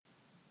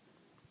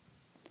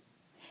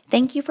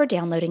Thank you for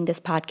downloading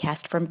this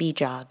podcast from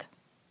BJOG.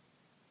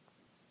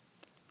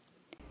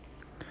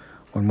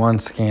 When one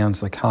scans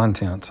the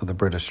contents of the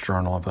British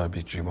Journal of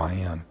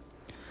OBGYN,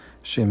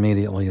 she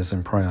immediately is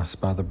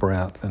impressed by the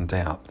breadth and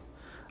depth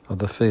of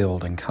the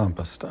field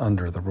encompassed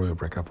under the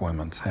rubric of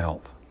women's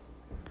health.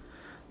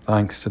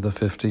 Thanks to the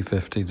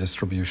 50-50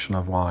 distribution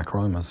of Y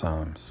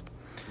chromosomes,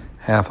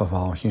 half of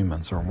all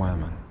humans are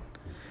women.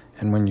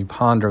 And when you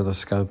ponder the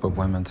scope of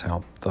women's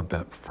health a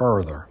bit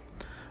further,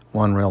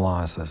 one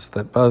realizes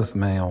that both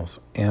males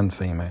and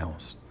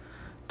females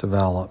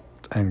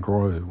developed and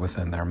grew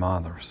within their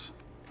mothers,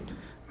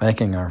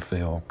 making our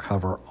field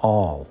cover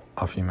all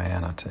of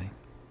humanity.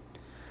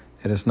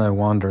 It is no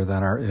wonder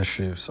that our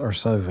issues are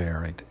so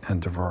varied and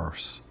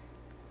diverse.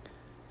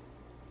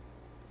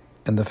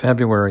 In the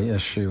February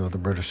issue of the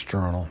British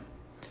Journal,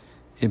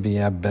 Ibi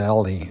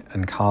Abeli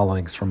and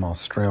colleagues from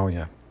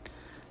Australia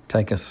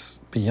take us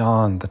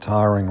beyond the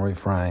tiring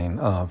refrain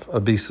of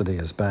obesity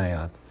is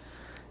bad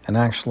and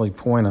actually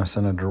point us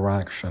in a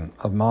direction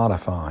of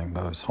modifying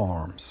those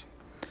harms.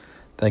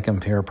 They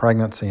compare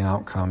pregnancy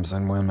outcomes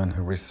in women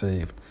who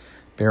received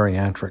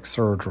bariatric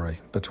surgery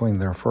between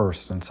their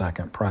first and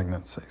second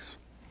pregnancies.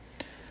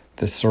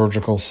 This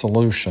surgical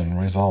solution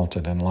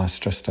resulted in less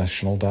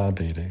gestational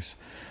diabetes,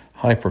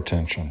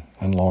 hypertension,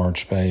 and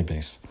large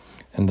babies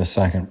in the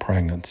second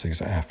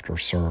pregnancies after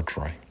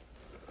surgery.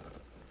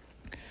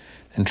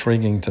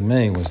 Intriguing to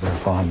me was their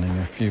finding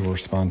of fewer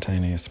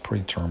spontaneous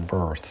preterm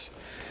births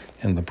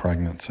in the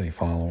pregnancy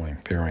following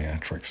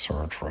bariatric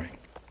surgery.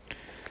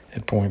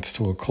 It points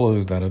to a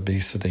clue that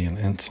obesity and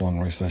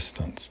insulin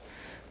resistance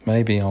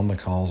may be on the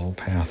causal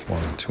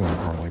pathway to an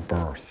early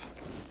birth.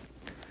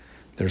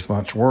 There's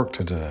much work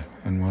to do,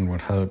 and one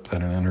would hope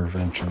that an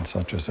intervention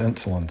such as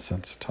insulin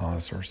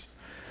sensitizers,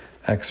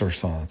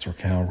 exercise, or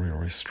calorie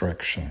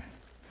restriction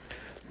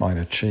might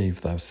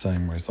achieve those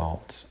same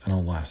results in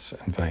a less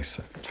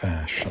invasive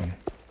fashion.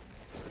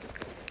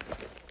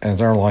 As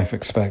our life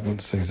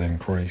expectancies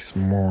increase,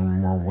 more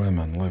and more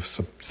women live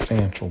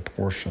substantial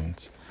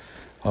portions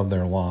of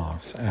their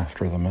lives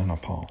after the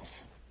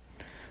menopause.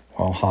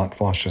 While hot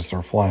flushes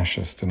or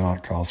flashes do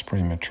not cause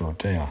premature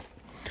death,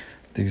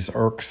 these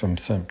irksome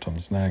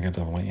symptoms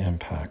negatively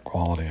impact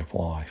quality of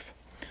life,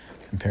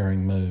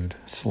 impairing mood,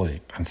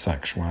 sleep, and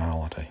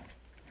sexuality.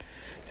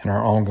 In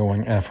our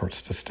ongoing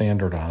efforts to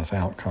standardize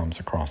outcomes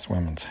across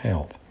women's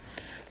health,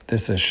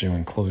 this issue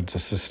includes a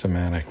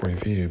systematic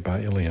review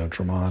by Ilya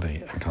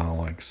Dramati and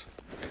colleagues,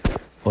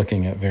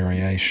 looking at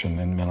variation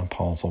in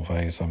menopausal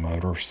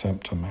vasomotor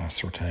symptom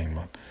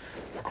ascertainment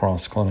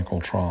across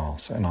clinical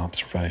trials and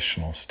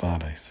observational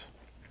studies.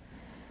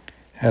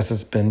 As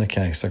has been the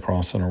case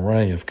across an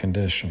array of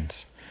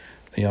conditions,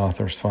 the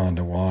authors find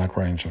a wide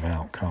range of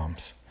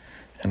outcomes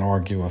and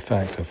argue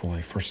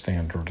effectively for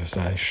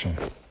standardization.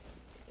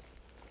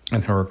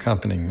 In her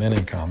accompanying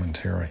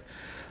mini-commentary,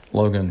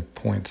 Logan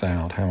points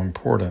out how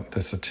important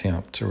this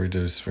attempt to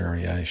reduce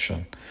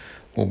variation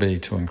will be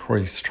to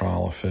increase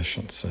trial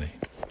efficiency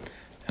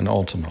and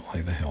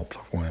ultimately the health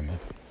of women.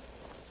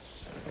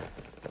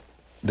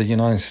 The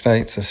United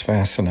States is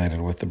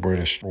fascinated with the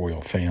British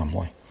royal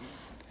family,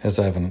 as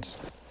evidenced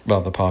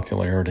by the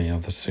popularity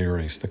of the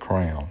series The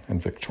Crown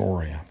and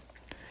Victoria.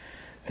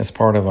 As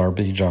part of our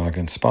BJOG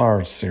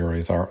Inspired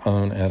series, our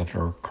own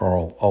editor,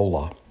 Carl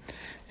Ola,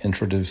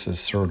 introduces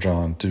Sir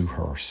John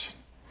Dewhurst,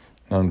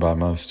 known by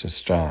most as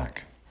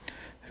Jack,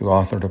 who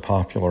authored a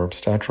popular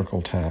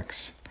obstetrical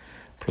text,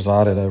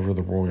 presided over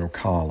the Royal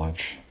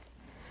College,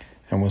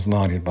 and was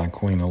knighted by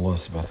Queen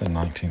Elizabeth in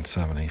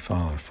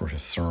 1975 for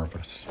his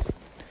service.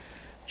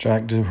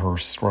 Jack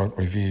Dewhurst wrote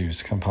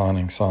reviews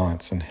combining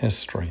science and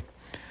history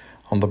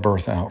on the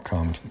birth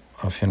outcomes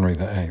of Henry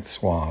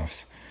VIII's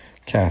wives,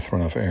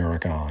 Catherine of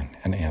Aragon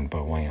and Anne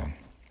Boleyn.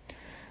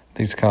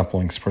 These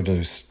couplings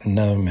produced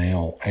no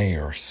male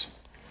heirs,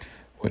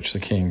 which the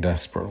king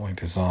desperately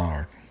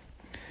desired,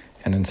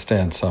 and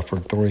instead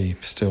suffered 3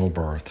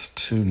 stillbirths,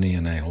 2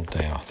 neonatal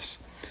deaths,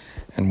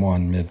 and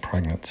 1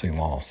 mid-pregnancy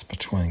loss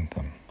between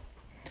them.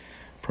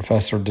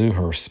 Professor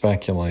Dewhurst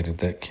speculated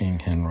that King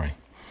Henry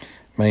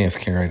may have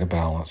carried a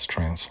balanced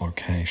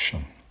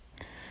translocation,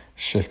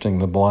 shifting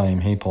the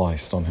blame he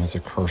placed on his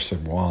accursed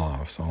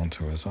wives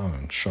onto his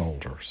own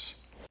shoulders.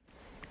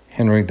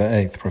 Henry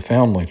VIII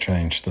profoundly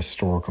changed the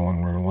historical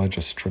and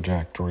religious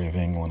trajectory of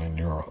England and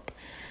Europe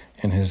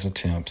in his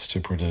attempts to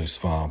produce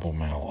viable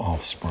male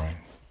offspring.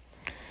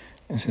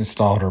 His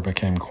daughter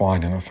became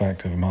quite an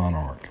effective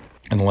monarch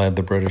and led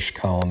the British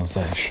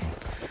colonization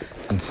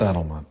and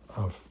settlement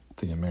of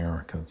the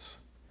Americas.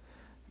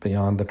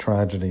 Beyond the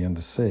tragedy and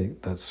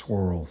deceit that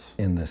swirls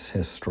in this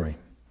history,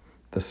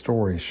 the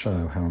stories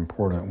show how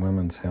important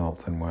women's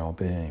health and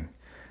well-being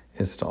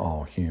is to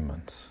all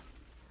humans.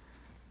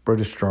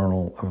 British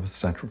Journal of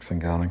Obstetrics and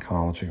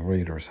Gynecology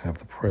readers have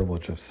the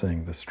privilege of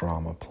seeing this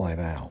drama played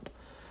out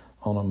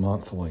on a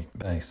monthly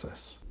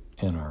basis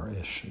in our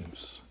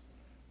issues.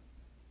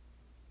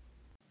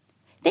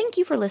 Thank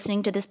you for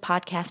listening to this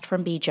podcast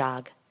from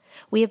BJOG.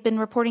 We have been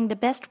reporting the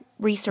best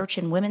research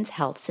in women's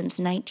health since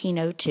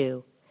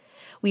 1902.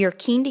 We are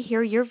keen to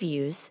hear your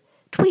views.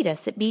 Tweet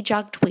us at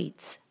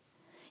BJOGTweets.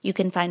 You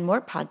can find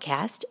more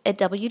podcasts at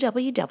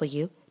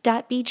www.bjog.org.